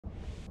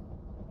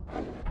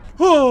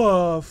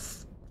Oh,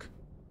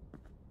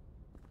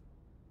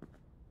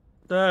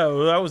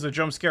 that was a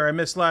jump scare I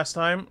missed last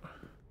time.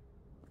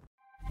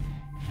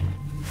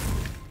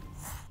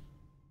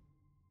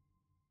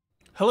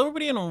 Hello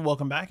everybody and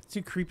welcome back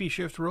to Creepy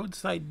Shift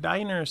Roadside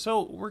Diner.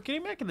 So we're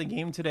getting back in the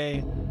game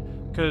today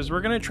because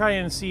we're going to try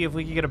and see if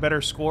we can get a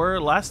better score.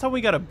 Last time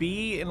we got a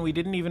B and we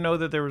didn't even know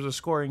that there was a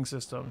scoring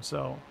system,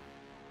 so...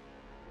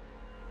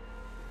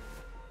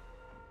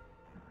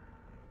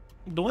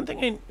 The one thing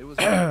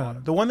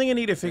I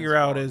need to figure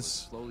out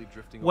is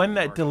when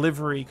that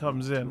delivery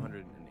comes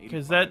in,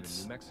 because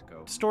that's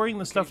storing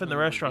the stuff in the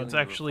restaurant's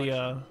actually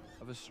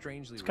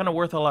it's kind of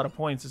worth a lot of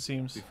points, it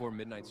seems. Before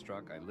midnight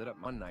struck, I lit up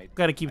one night.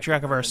 Got to keep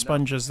track of our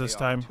sponges this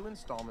time. 2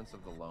 installments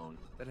of the loan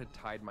that had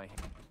tied my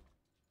hand.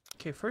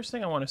 Okay, first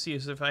thing I want to see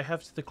is if I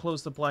have to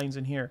close the blinds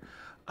in here.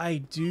 I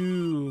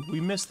do. We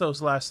missed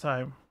those last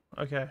time.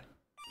 Okay.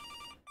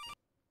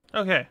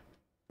 Okay.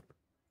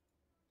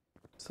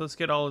 So let's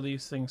get all of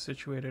these things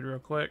situated real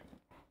quick.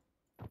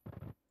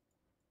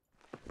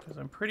 Because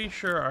I'm pretty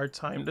sure our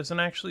time doesn't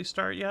actually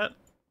start yet.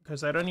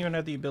 Because I don't even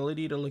have the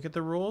ability to look at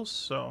the rules,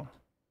 so...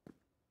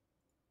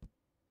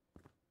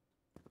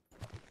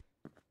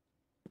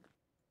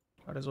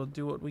 Might as well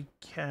do what we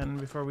can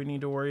before we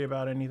need to worry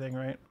about anything,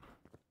 right?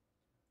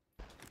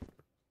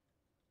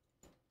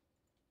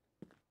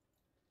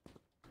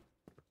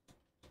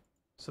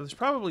 So there's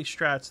probably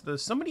strats.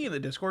 Somebody in the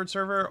Discord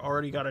server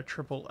already got a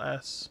triple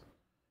S.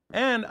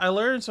 And I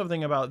learned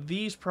something about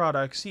these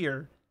products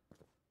here.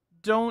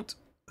 Don't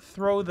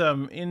throw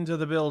them into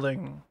the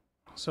building.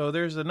 So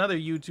there's another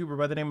YouTuber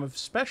by the name of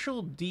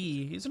Special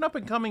D. He's an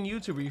up-and-coming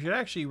YouTuber. You should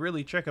actually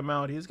really check him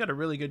out. He's got a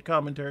really good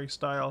commentary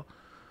style.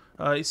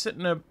 He's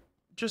sitting at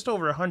just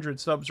over 100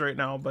 subs right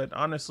now, but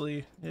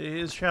honestly,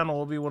 his channel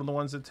will be one of the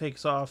ones that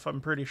takes off,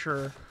 I'm pretty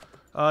sure.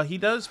 He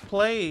does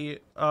play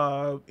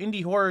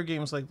indie horror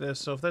games like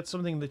this, so if that's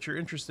something that you're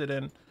interested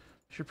in,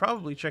 you should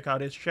probably check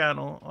out his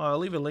channel. I'll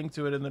leave a link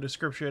to it in the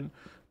description.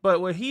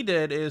 But what he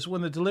did is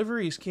when the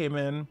deliveries came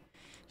in,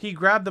 he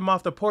grabbed them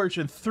off the porch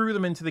and threw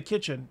them into the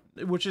kitchen,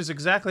 which is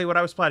exactly what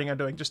I was planning on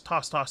doing. Just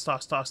toss, toss,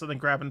 toss, toss, and then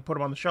grab and put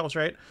them on the shelves,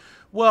 right?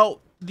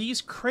 Well, these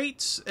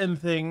crates and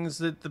things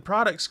that the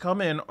products come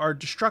in are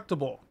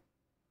destructible.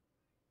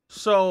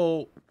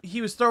 So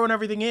he was throwing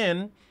everything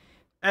in,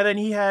 and then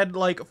he had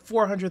like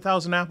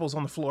 400,000 apples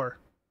on the floor.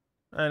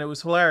 And it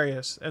was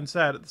hilarious and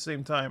sad at the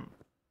same time.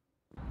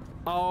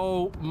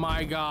 Oh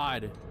my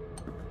god.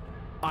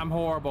 I'm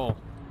horrible.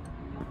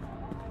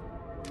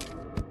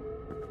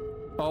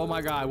 Oh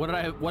my god,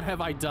 what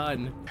have I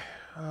done?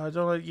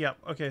 Yeah,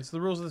 okay, so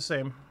the rules are the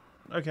same.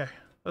 Okay,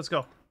 let's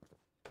go.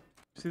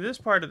 See, this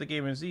part of the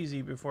game is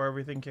easy before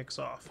everything kicks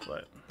off,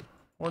 but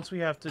once we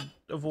have to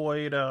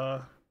avoid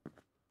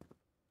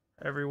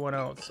everyone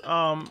else.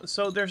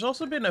 So there's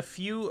also been a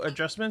few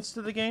adjustments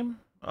to the game.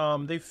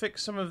 They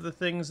fixed some of the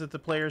things that the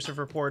players have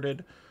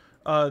reported.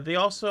 They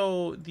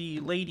also, the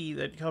lady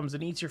that comes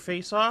and eats your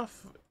face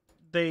off,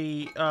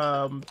 they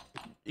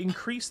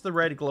increased the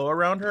red glow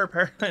around her.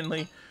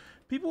 Apparently,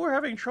 people were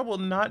having trouble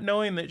not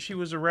knowing that she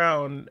was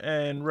around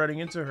and running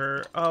into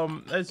her.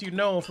 As you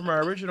know from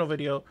our original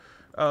video,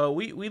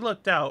 we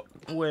looked out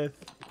with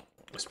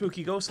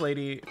Spooky Ghost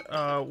Lady,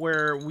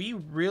 where we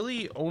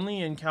really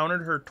only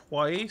encountered her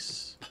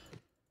twice,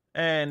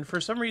 and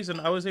for some reason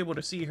I was able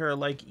to see her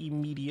like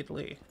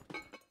immediately.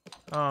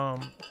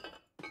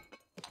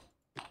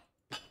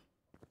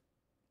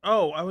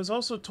 Oh, I was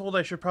also told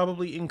I should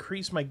probably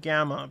increase my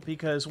gamma,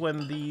 because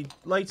when the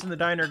lights in the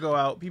diner go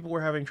out, people were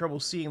having trouble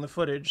seeing the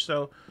footage,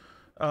 so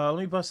let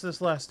me bust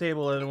this last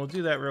table in and we'll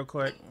do that real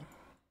quick.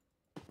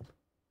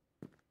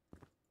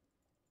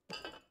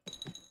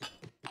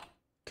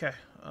 Okay,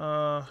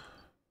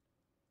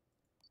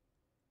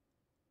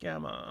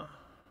 gamma.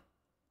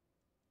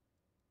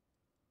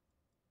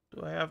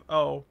 Do I have...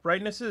 Oh,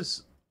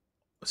 brightness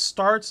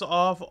starts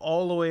off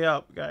all the way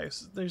up,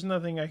 guys. There's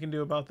nothing I can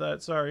do about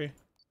that, sorry.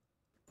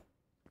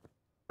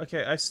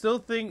 Okay, I still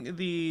think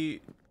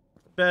the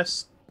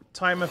best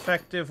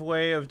time-effective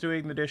way of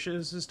doing the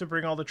dishes is to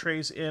bring all the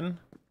trays in.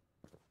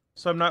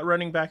 So I'm not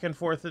running back and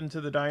forth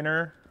into the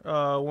diner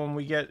when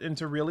we get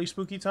into really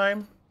spooky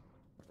time.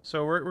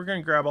 So we're going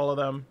to grab all of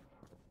them.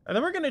 And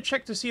then we're going to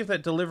check to see if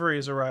that delivery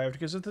has arrived.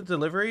 Because if the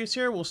delivery is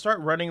here, we'll start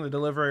running the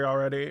delivery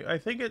already. I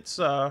think it's,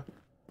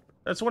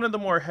 that's one of the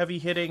more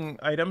heavy-hitting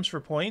items for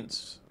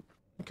points.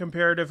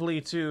 Comparatively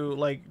to,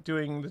 like,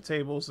 doing the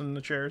tables and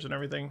the chairs and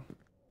everything.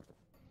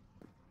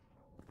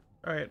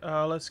 Alright,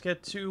 let's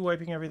get to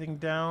wiping everything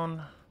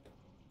down.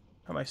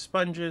 Got my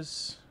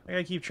sponges. I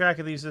gotta keep track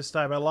of these this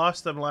time. I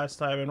lost them last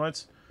time, and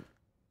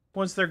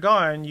once they're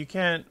gone, you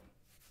can't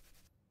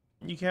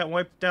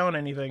wipe down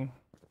anything.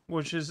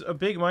 Which is a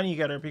big money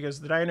getter, because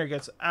the diner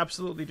gets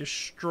absolutely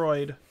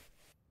destroyed.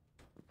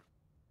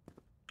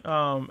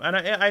 And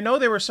I know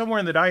they were somewhere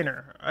in the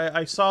diner.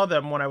 I saw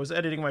them when I was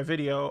editing my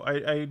video.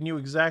 I knew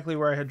exactly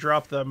where I had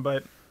dropped them,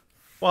 but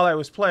while I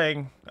was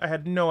playing, I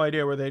had no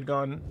idea where they'd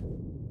gone.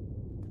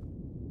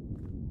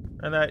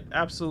 And that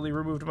absolutely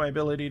removed my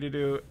ability to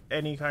do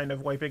any kind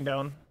of wiping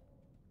down.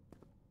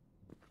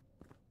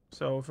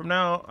 So from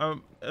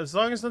now, as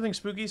long as nothing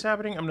spooky's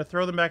happening, I'm gonna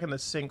throw them back in the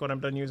sink when I'm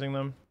done using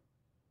them.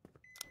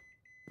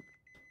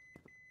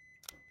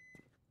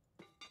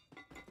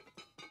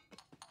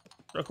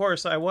 Of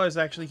course, I was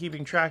actually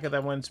keeping track of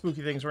them when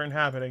spooky things weren't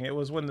happening. It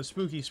was when the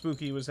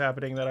spooky was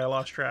happening that I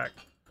lost track.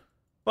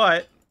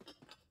 But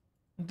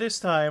this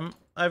time,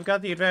 I've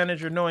got the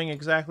advantage of knowing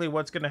exactly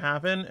what's going to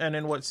happen and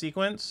in what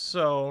sequence,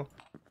 so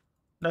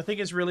nothing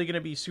is really going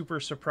to be super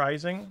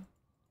surprising.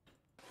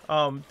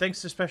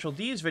 Thanks to Special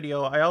D's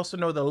video, I also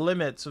know the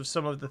limits of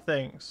some of the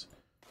things.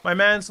 My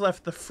man's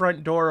left the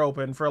front door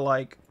open for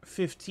like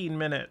 15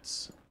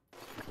 minutes.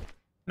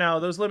 Now,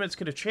 those limits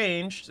could have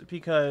changed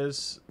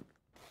because,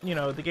 you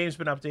know, the game's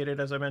been updated,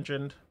 as I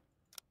mentioned,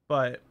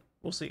 but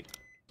we'll see.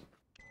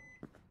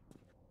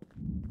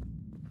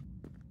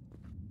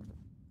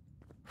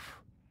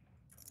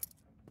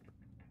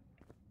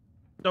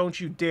 Don't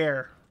you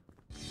dare.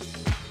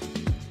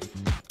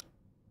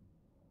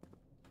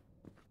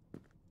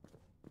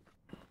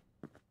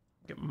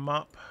 Get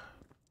mop.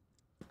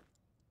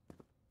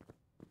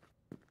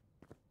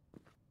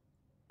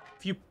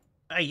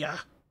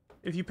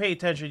 If you pay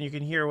attention, you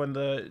can hear when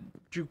the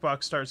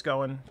jukebox starts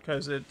going,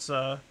 because it's,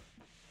 well,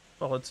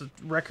 it's a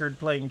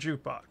record-playing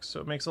jukebox, so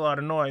it makes a lot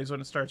of noise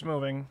when it starts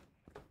moving.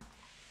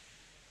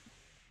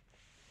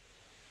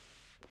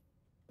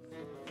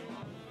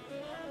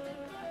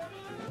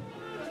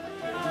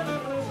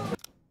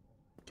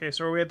 Okay,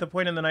 so are we at the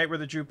point in the night where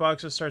the jukebox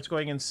just starts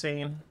going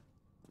insane?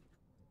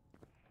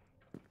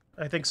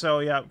 I think so,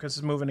 yeah, because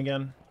it's moving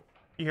again.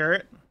 You hear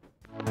it?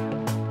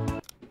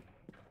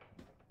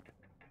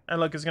 And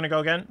look, it's gonna go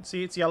again.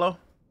 See, it's yellow.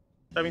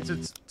 That means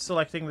it's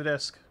selecting the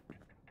disc.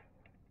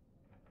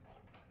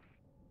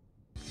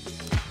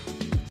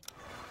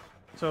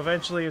 So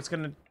eventually it's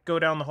gonna go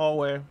down the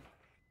hallway.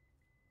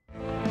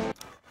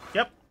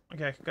 Yep.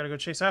 Okay, gotta go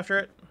chase after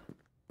it.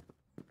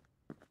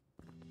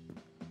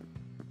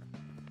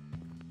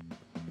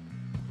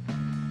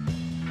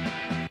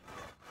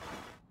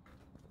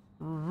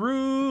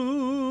 Rude.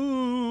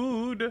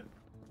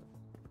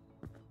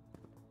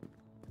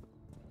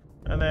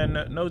 And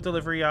then no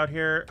delivery out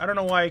here. I don't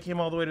know why I came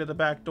all the way to the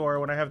back door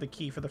when I have the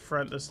key for the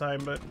front this time,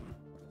 but...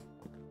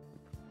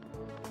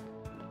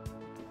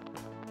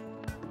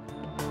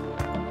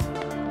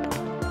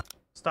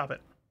 Stop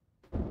it.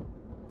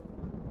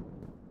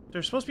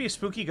 There's supposed to be a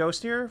spooky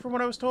ghost here, from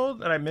what I was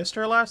told, and I missed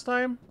her last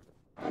time.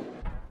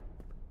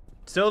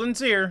 Still didn't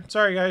see her.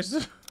 Sorry,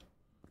 guys.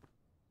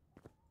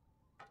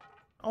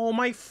 Oh,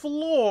 my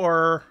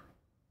floor!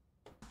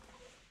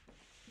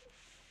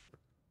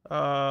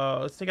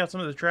 Let's take out some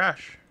of the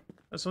trash.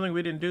 That's something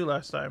we didn't do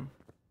last time.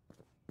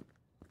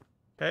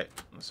 Okay,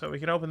 so we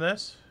can open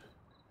this.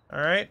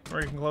 Alright,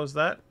 or you can close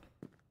that.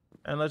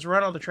 And let's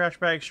run all the trash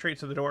bags straight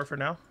to the door for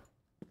now.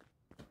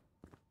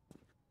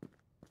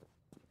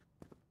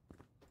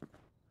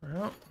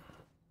 Well,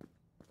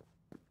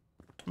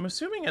 I'm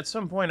assuming at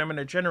some point I'm going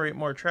to generate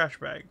more trash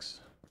bags.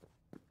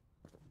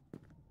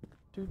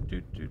 So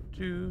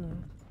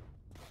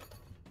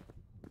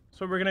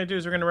what we're going to do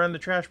is we're going to run the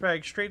trash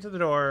bags straight to the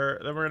door,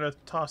 then we're going to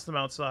toss them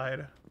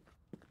outside.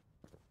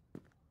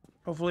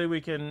 Hopefully we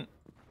can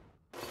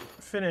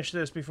finish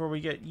this before we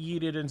get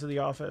yeeted into the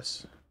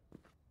office.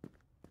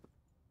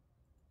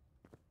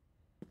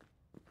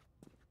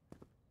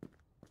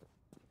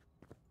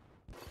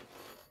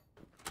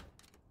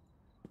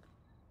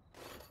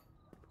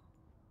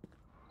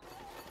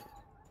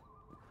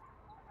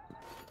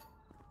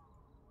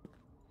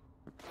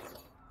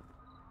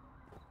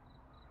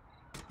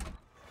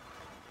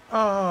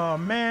 Oh,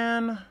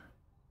 man.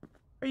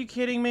 Are you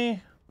kidding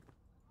me?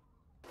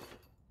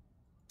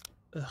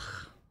 Ugh.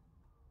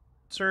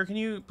 Sir, can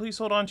you please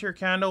hold on to your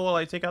candle while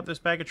I take out this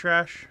bag of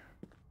trash?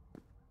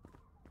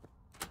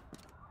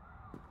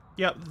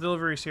 Yep, the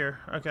delivery's here.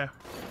 Okay.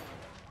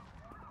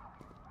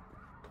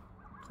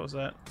 Close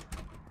that.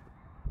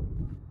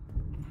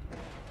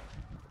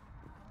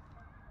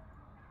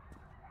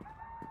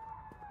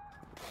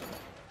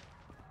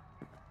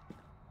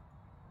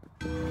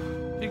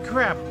 Dude,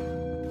 crap.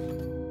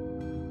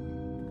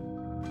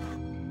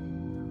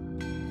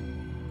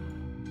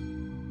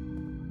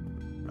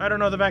 I don't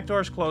know, the back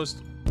door's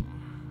closed.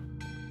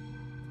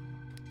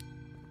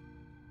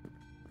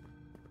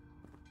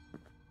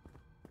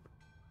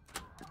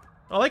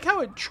 I like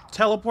how it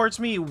teleports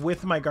me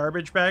with my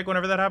garbage bag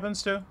whenever that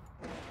happens, too.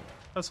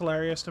 That's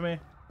hilarious to me.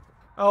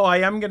 Oh, I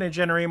am gonna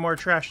generate more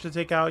trash to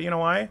take out. You know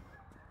why?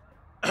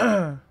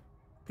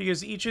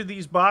 Because each of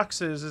these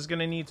boxes is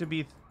gonna need to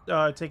be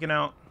taken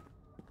out.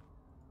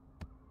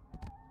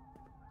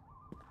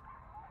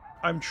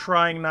 I'm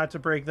trying not to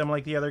break them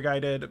like the other guy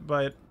did,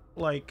 but,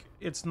 like,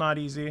 it's not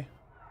easy.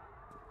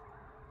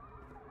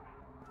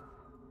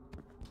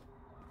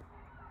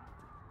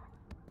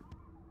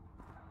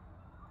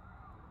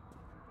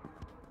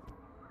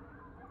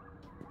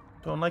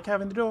 Don't like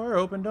having the door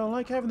open, don't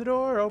like having the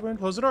door open.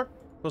 Close the door,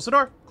 close the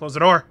door, close the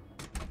door.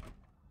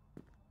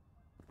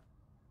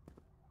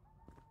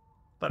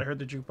 Thought I heard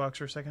the jukebox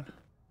for a second.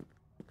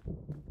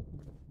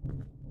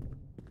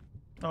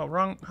 Oh,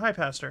 wrong. Hi,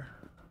 Pastor.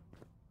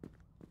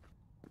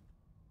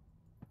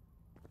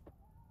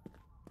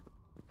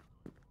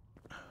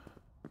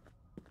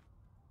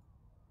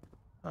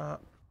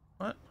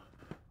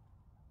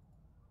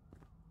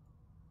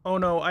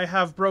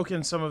 have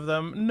broken some of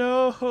them.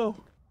 No!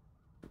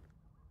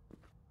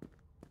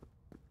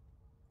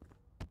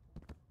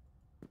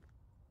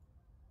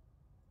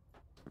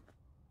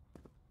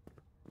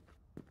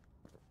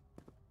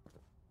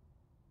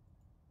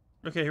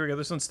 Okay, here we go.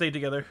 This one stayed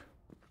together.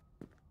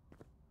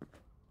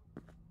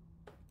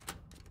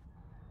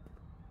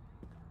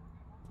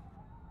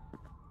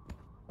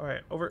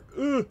 Alright,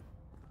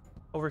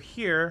 over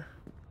here.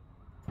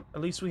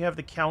 At least we have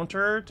the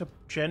counter to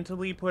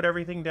gently put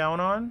everything down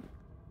on.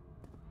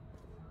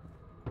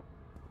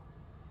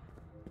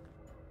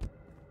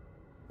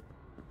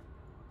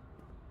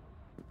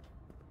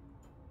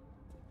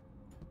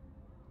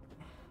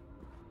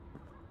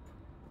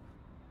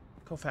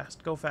 Go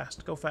fast, go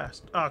fast, go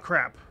fast. Ah,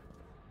 crap.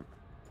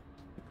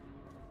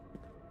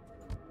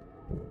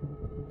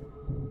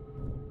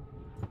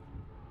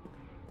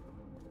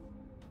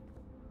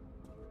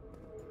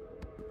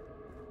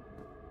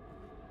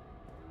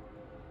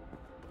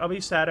 I'll be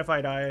sad if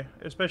I die,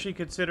 especially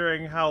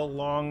considering how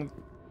long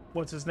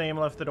what's-his-name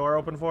left the door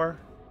open for.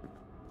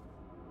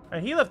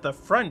 And he left the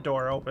front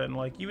door open.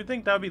 Like, you would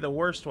think that would be the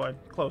worst one.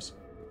 Close.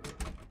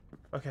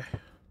 Okay.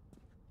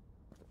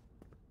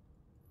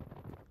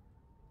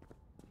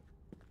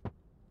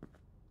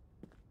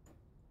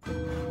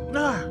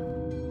 Ah!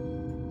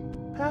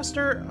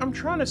 Pastor, I'm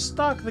trying to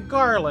stock the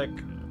garlic.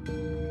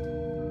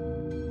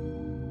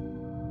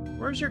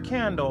 Where's your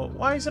candle?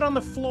 Why is it on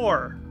the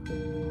floor?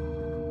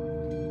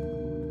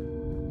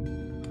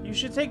 You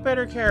should take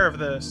better care of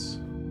this.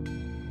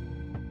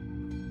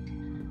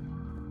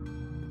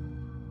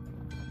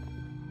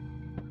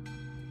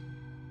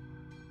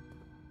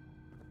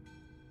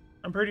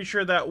 I'm pretty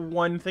sure that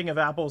one thing of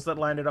apples that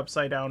landed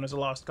upside down is a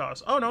lost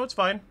cause. Oh no, it's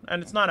fine.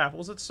 And it's not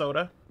apples, it's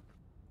soda.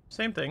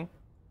 Same thing.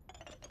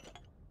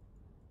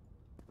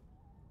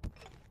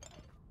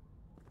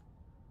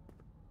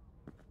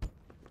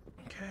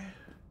 Okay.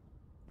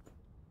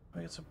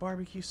 I got some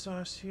barbecue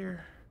sauce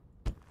here.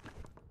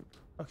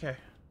 Okay.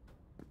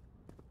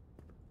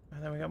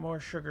 And then we got more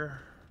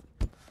sugar.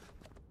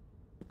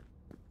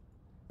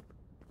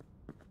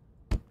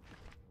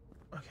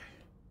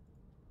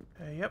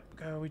 Okay. Yep,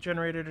 we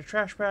generated a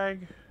trash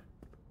bag.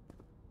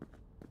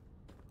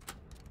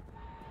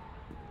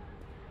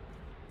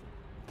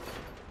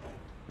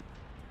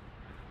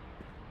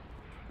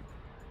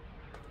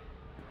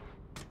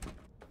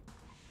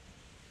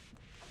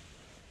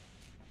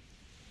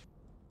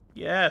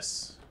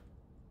 Yes.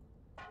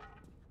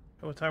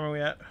 What time are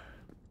we at?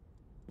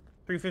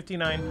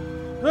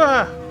 3:59.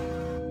 Ah!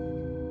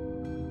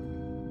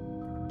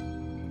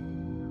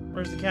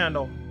 Where's the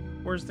candle?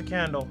 Where's the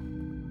candle?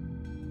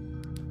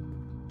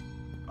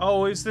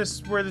 Oh, is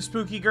this where the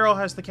spooky girl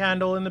has the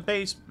candle in the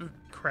base?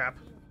 Crap.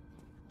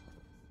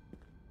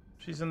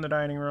 She's in the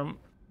dining room.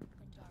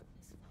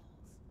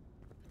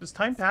 Does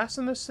time pass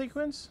in this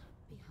sequence?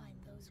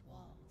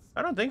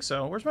 I don't think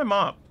so. Where's my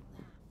mop?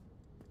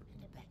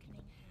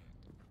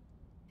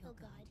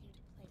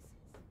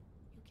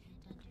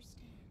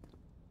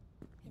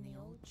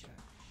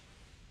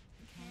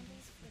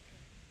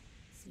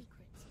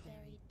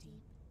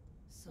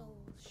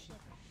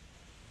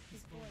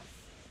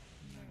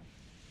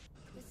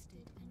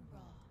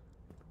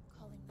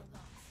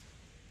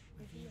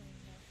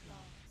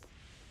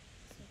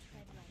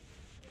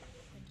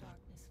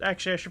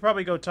 Actually, I should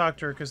probably go talk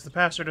to her, because the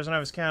pastor doesn't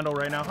have his candle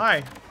right now.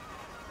 Hi.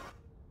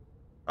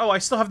 Oh, I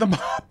still have the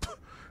mop.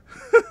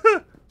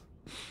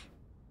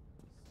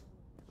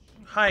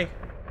 Hi.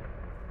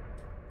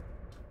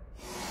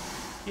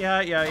 Yeah.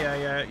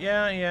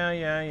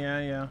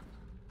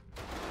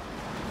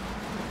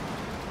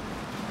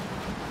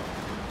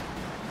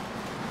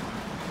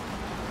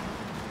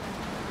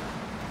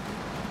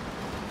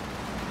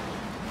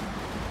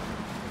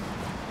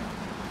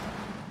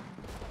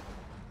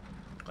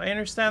 I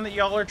understand that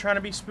y'all are trying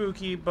to be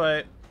spooky,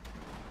 but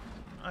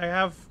I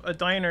have a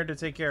diner to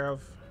take care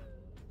of.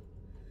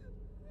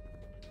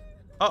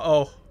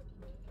 Uh-oh.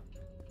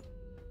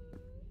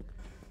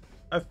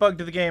 I've bugged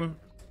the game.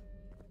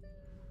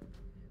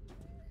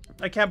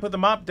 I can't put the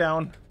mop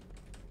down.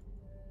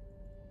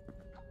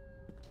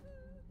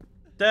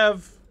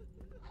 Dev.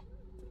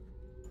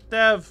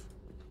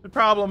 The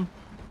problem.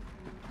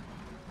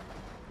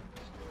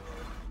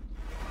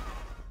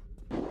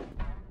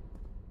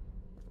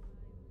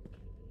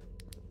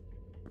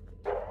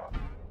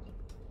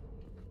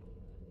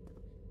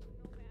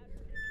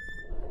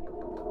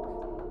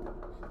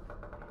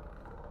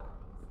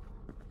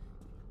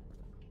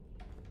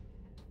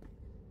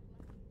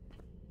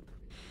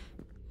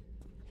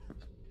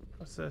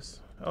 What's this?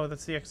 Oh,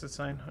 that's the exit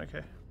sign.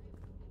 Okay.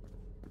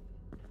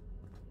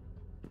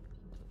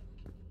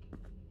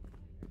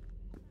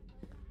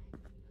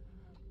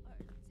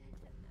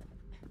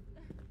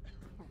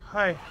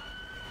 Hi.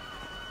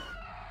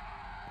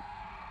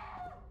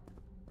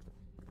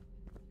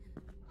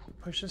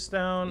 Push this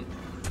down.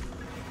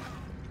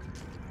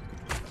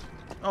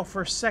 Oh,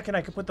 for a second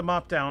I could put the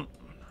mop down.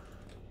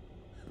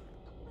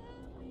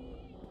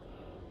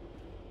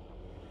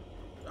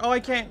 Oh, I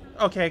can't.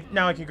 Okay,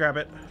 now I can grab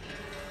it.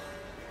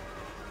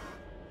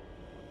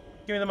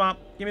 Give me the mop.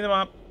 Give me the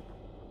mop.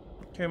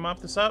 Can we mop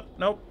this up?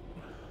 Nope.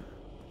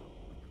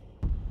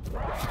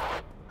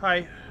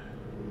 Hi.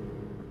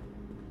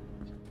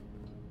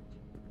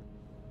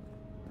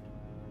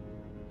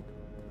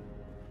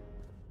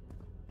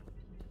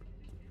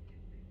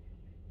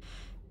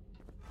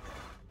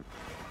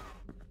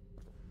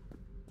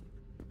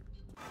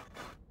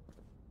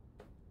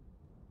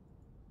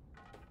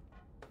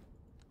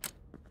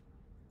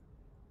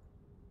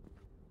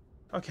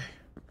 Okay.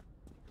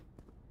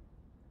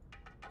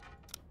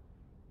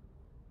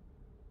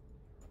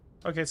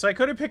 Okay, so I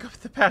couldn't pick up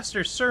the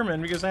pastor's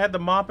sermon because I had the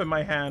mop in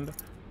my hand.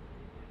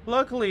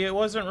 Luckily, it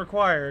wasn't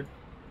required.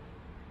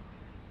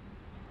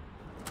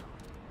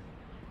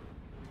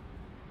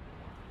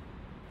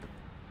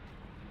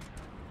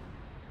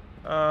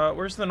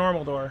 Where's the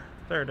normal door?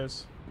 There it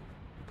is.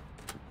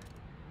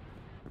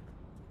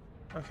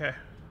 Okay.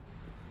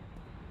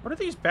 What are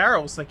these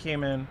barrels that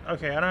came in?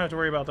 Okay, I don't have to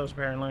worry about those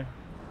apparently.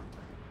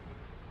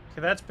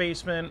 Okay, that's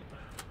basement.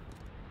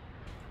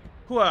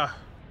 Hooah!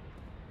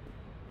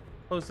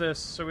 Close this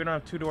so we don't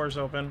have two doors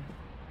open.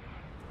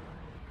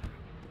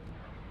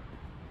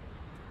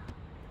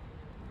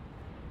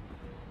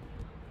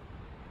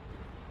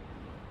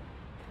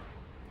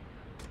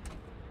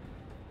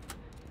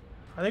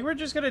 I think we're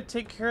just gonna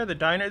take care of the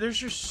diner. There's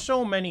just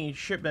so many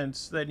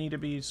shipments that need to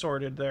be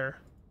sorted there.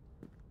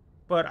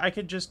 But I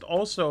could just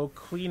also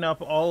clean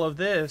up all of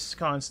this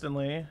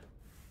constantly.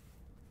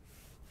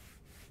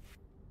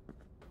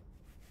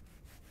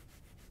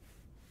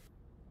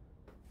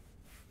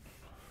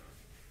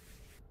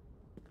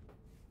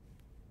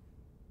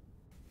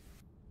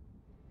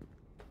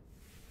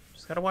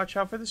 Just gotta watch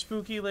out for the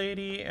spooky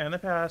lady and the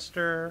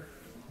pastor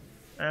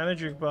and the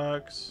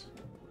jukebox.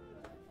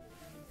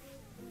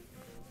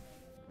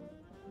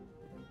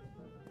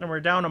 And we're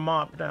down a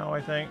mop now,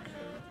 I think.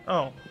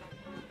 Oh.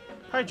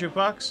 Hi,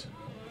 jukebox.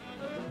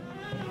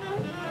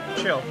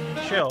 Chill,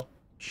 chill,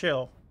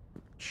 chill,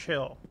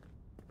 chill.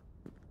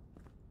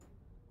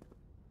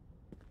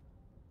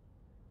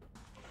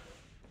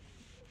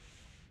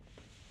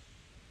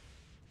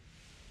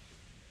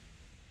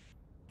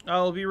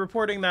 I'll be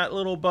reporting that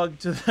little bug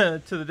to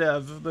the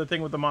dev, the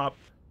thing with the mop,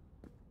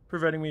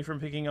 preventing me from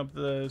picking up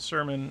the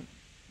sermon.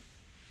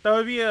 That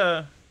would be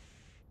it'd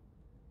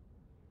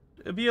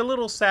be a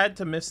little sad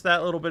to miss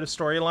that little bit of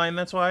storyline.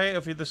 That's why,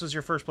 if this was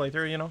your first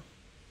playthrough, you know.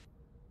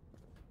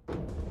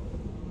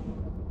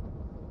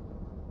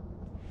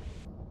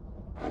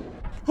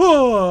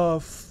 Oh,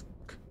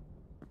 fuck.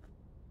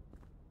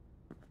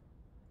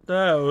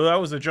 Oh, that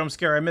was a jump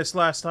scare I missed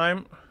last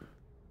time.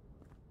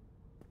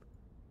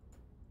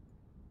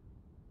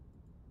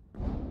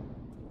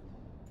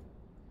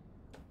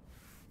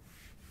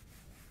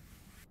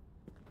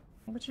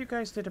 What you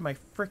guys did to my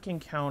freaking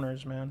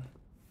counters, man.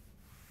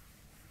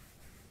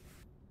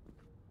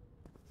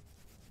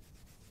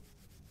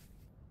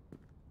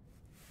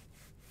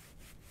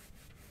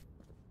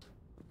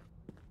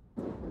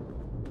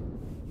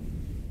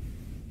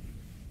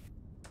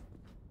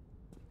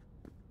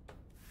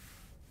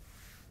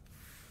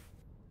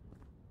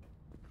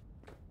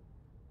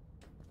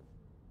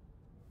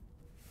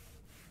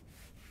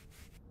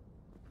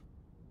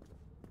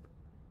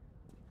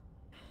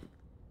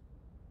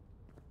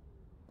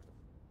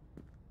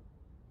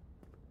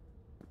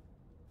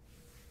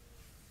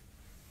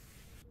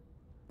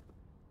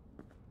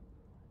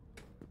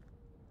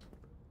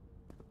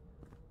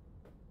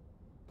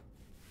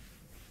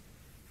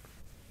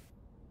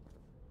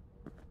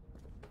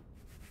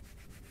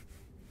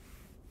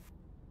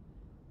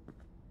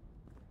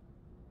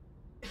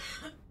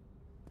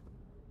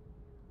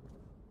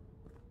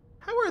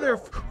 How are there...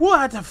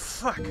 What the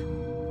fuck? I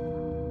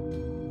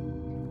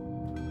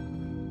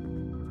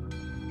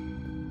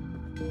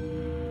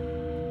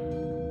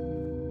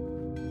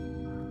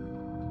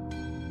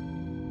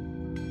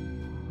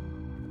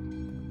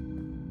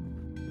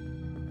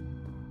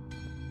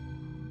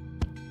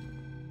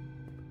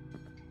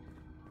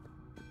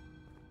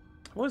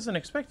wasn't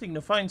expecting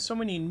to find so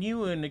many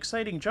new and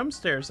exciting jump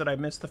scares that I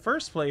missed the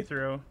first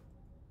playthrough.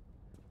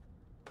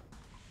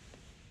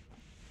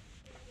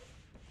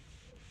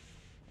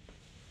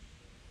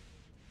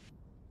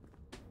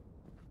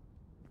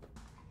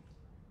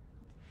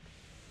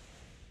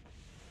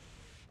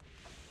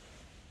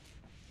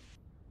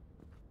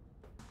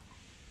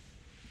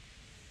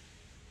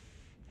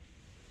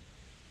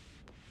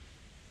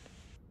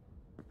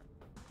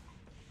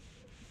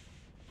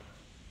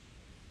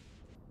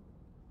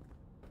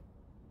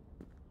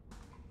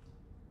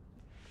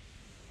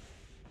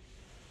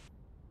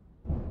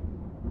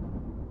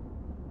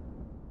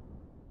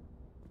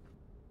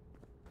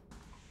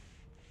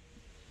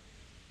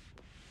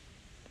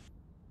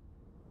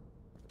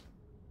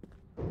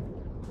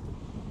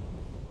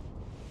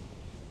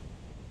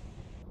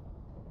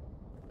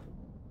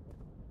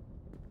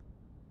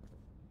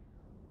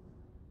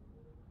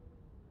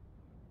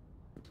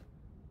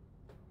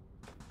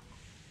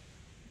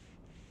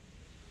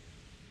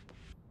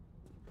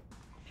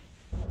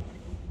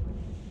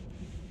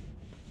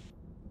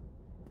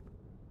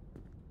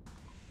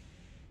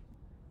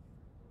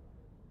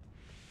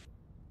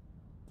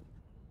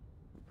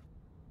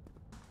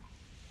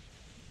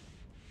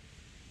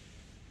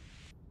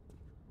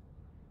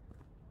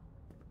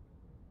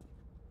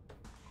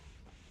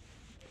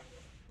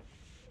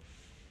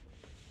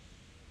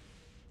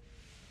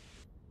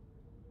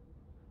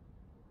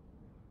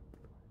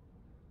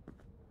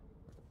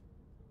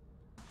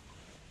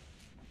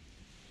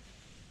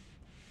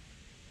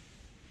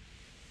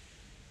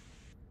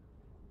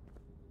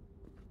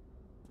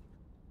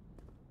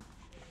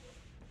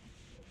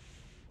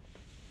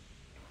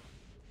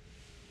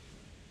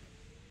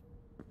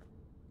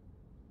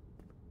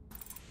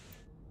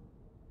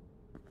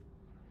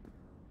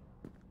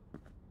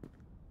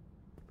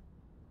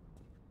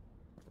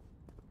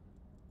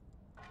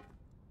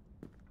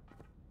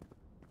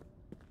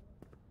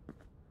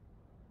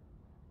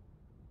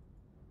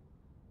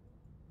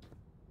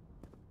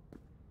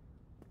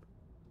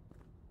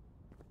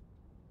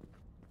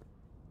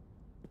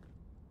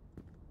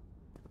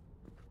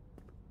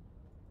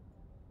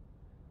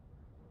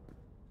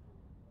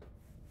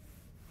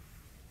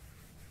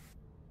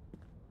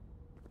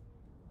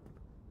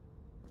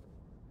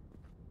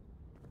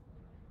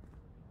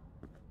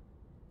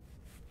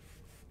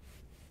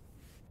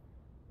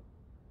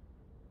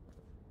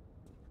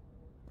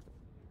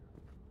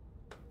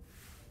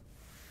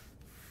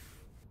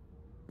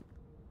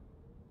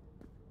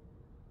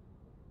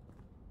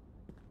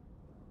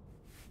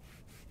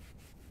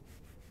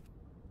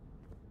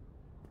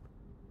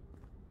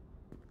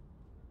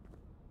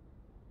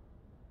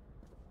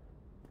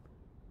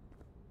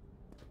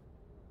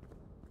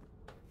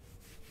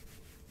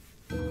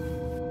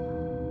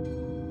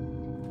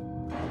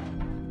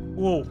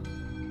 Whoa.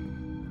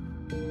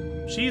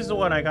 She's the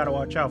one I gotta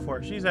watch out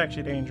for. She's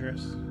actually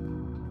dangerous.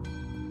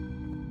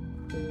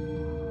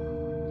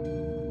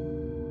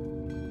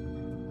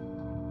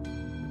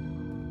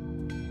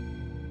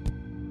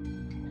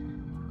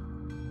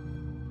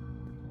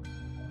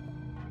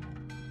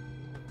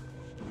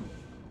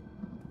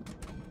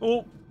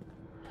 Oh.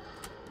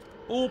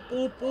 Oop,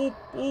 oop, oop,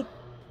 oop.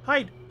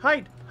 Hide,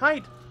 hide,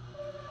 hide.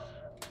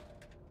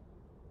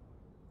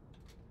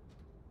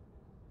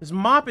 This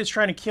mop is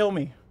trying to kill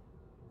me.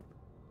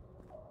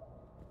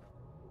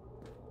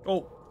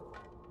 Oh.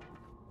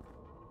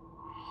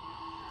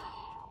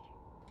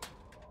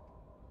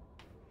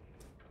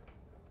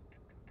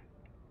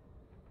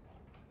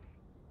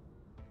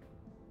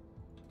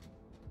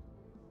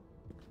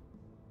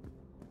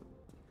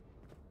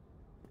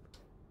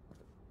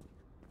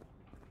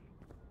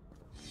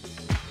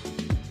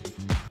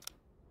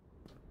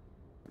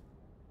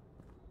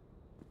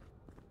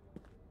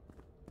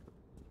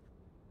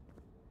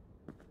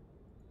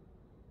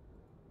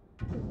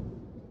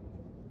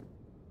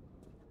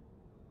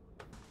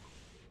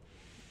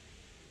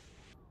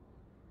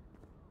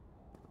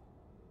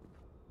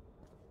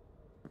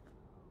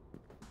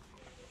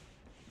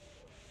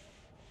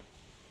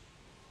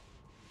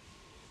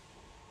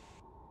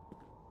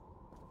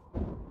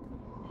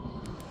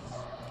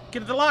 Get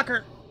to the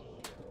locker.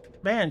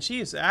 Man, she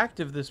is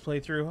active this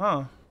playthrough,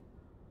 huh?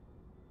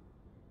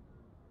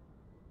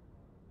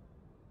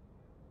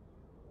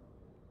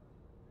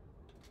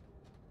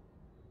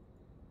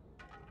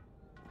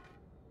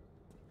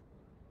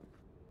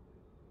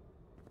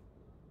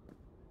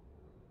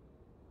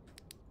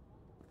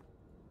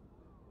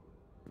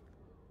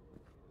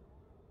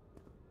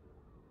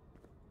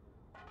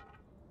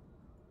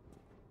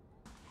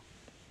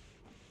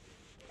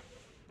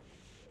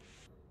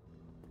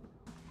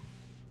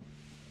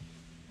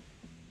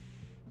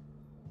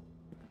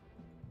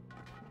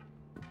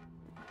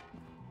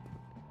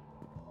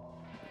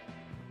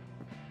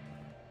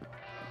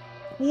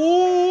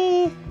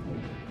 Woo!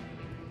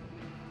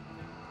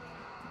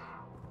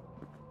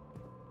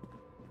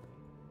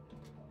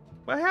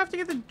 I have to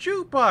get the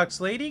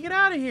jukebox, lady. Get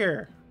out of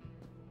here.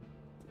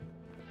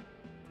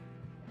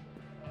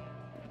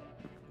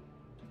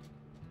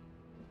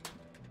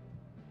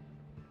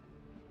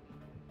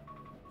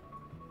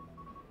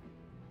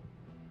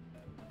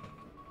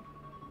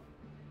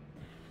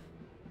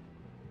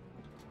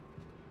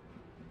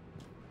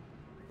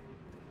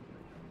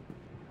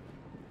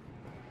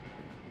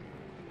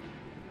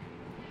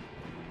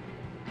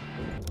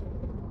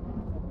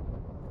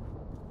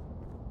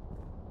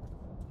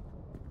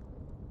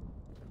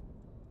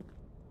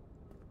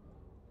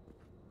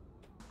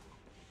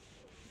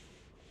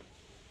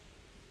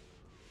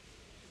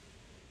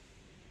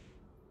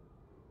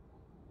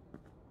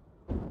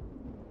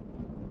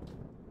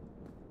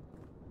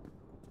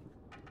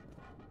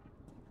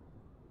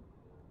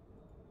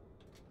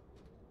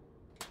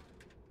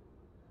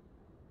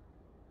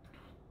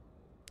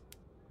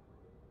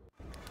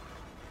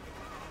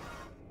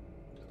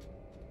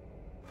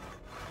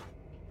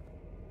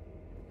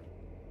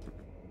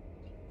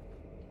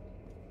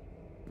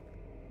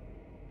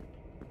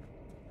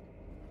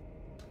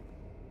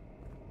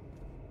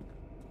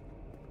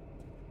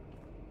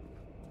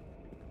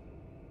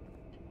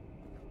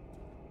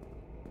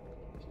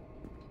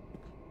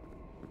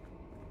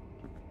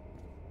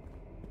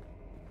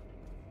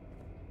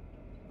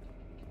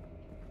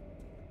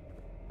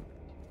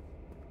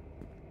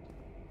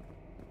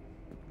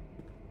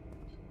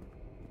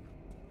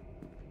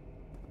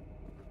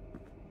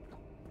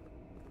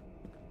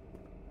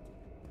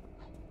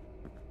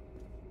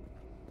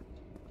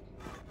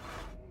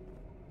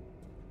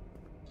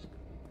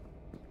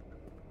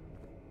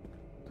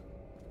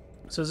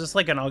 So is this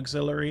like an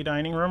auxiliary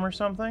dining room or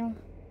something?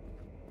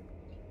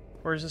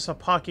 Or is this a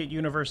pocket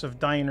universe of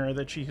diner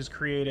that she has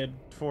created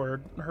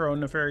for her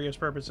own nefarious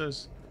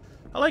purposes?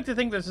 I like to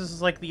think this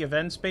is like the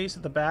event space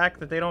at the back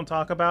that they don't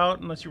talk about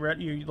unless you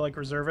like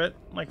reserve it,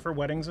 like for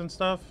weddings and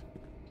stuff.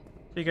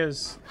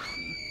 Because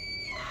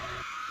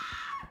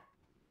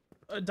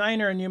a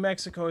diner in New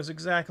Mexico is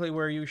exactly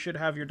where you should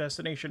have your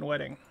destination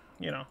wedding,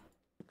 you know.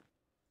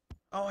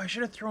 Oh, I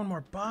should have thrown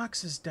more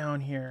boxes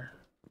down here.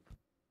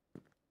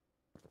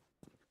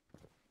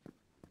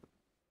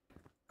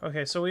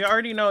 Okay, so we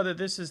already know that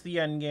this is the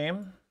end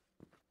game.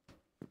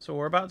 So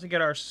we're about to get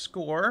our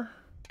score.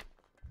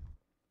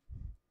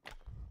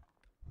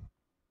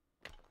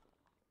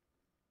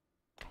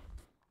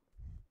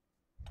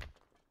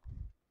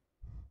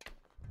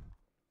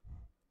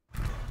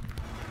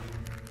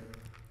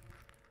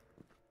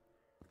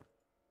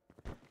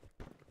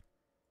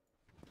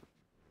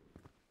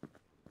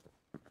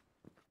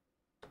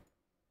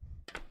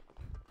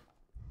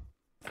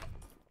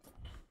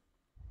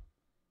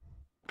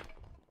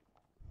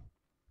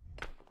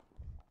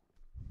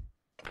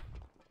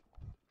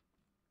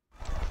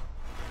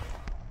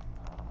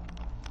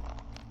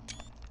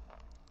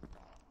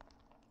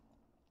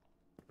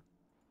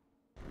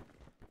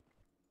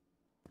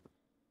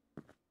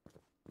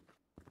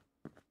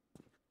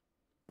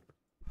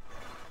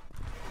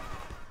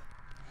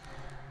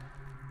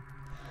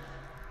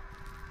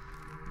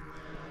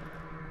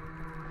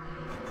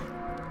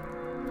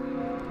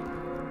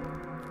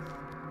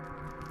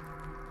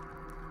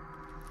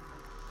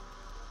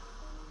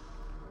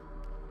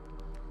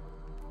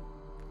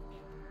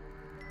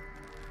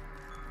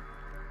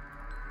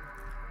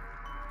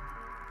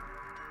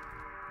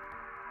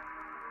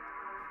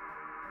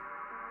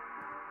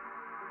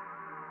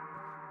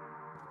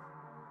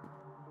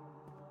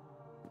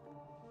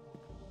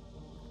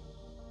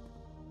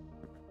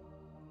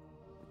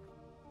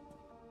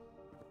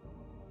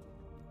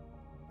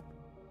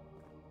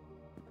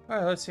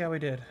 Alright, let's see how we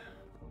did.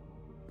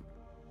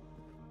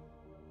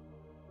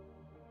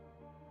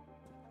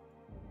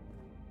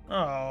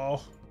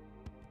 Oh.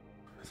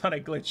 I thought I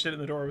glitched it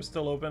and the door was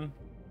still open.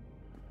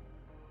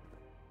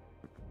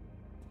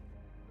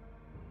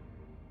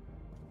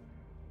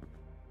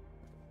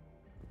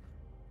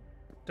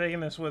 Taking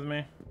this with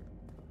me.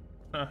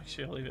 Oh,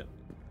 shit, I'll leave it.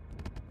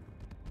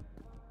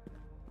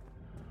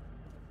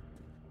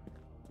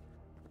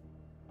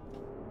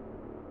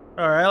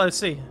 Alright, let's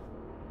see.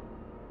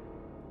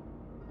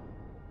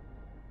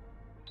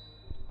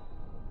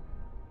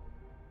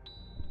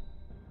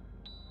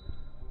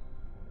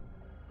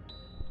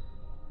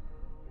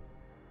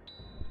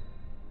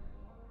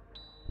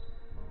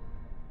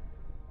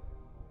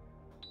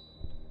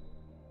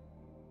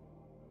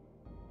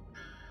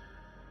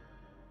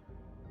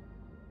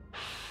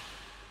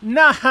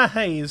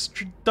 Nice!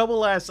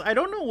 Double S. I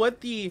don't know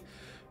what the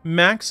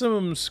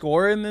maximum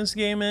score in this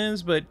game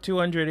is, but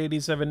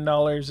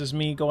 $287 is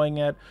me going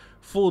at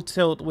full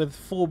tilt with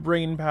full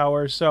brain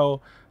power.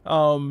 So,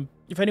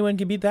 if anyone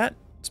can beat that,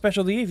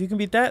 Special D, if you can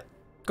beat that,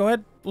 go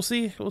ahead. We'll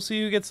see. We'll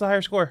see who gets the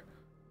higher score.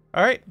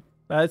 All right,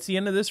 that's the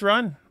end of this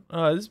run.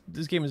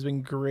 This game has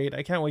been great.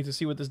 I can't wait to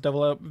see what this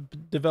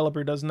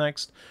developer does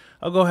next.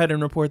 I'll go ahead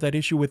and report that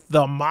issue with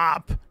the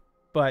mop.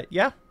 But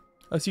yeah,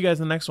 I'll see you guys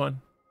in the next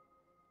one.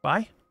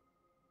 Bye.